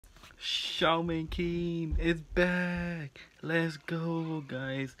Shaman King is back. Let's go,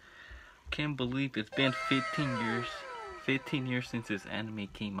 guys. Can't believe it's been 15 years. 15 years since this anime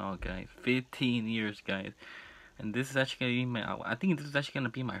came out, guys. 15 years, guys. And this is actually gonna be I think this is actually gonna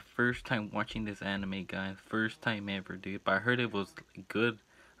be my first time watching this anime, guys. First time ever, dude. But I heard it was good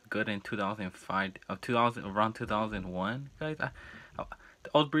in 2005, around 2001, guys. I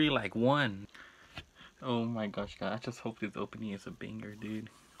was pretty like one. Oh my gosh, guys. I just hope this opening is a banger, dude.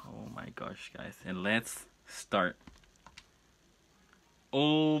 Oh my gosh, guys. And let's start.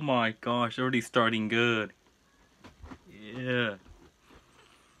 Oh my gosh, already starting good. Yeah.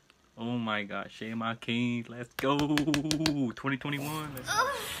 Oh my gosh, Shaman King, let's go. 2021. Let's go.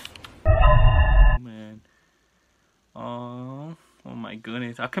 Man. Oh my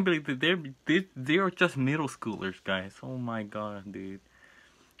goodness. I can't believe that they're just middle schoolers, guys. Oh my god, dude.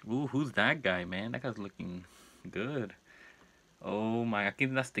 Ooh, who's that guy, man? That guy's looking good. Oh my, I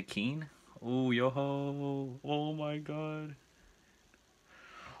think that's the king. Oh, yo-ho. Oh my god.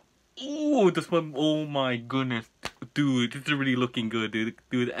 Oh, this one. Oh my goodness. Dude, this is really looking good, dude.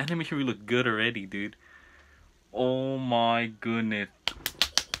 Dude, the animation really look good already, dude. Oh my goodness.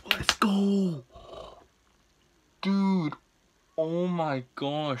 Let's go. Dude. Oh my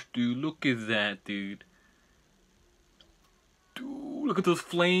gosh, dude. Look at that, dude. Dude, look at those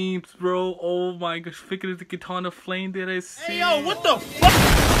flames, bro. Oh my gosh. Figure the katana flame that I see. Hey, yo, what the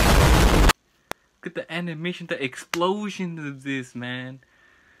fuck? Look at the animation, the explosion of this, man.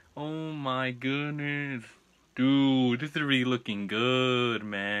 Oh my goodness. Dude, this is really looking good,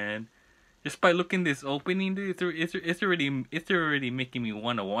 man. Just by looking this opening, dude, it's already making me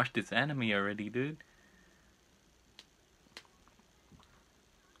want to watch this anime already, dude.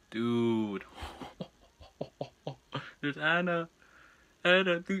 Dude. There's Anna.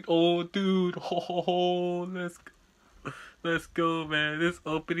 Anna, dude. Oh, dude. Oh, let's go, man. This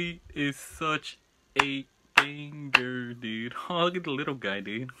opening is such a banger, dude. Oh, look at the little guy,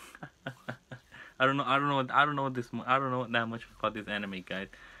 dude. I don't know that much about this anime, guys.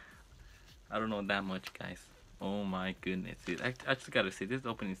 I don't know that much, guys. Oh my goodness, dude. I just gotta say, this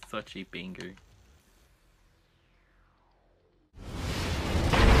opening is such a banger.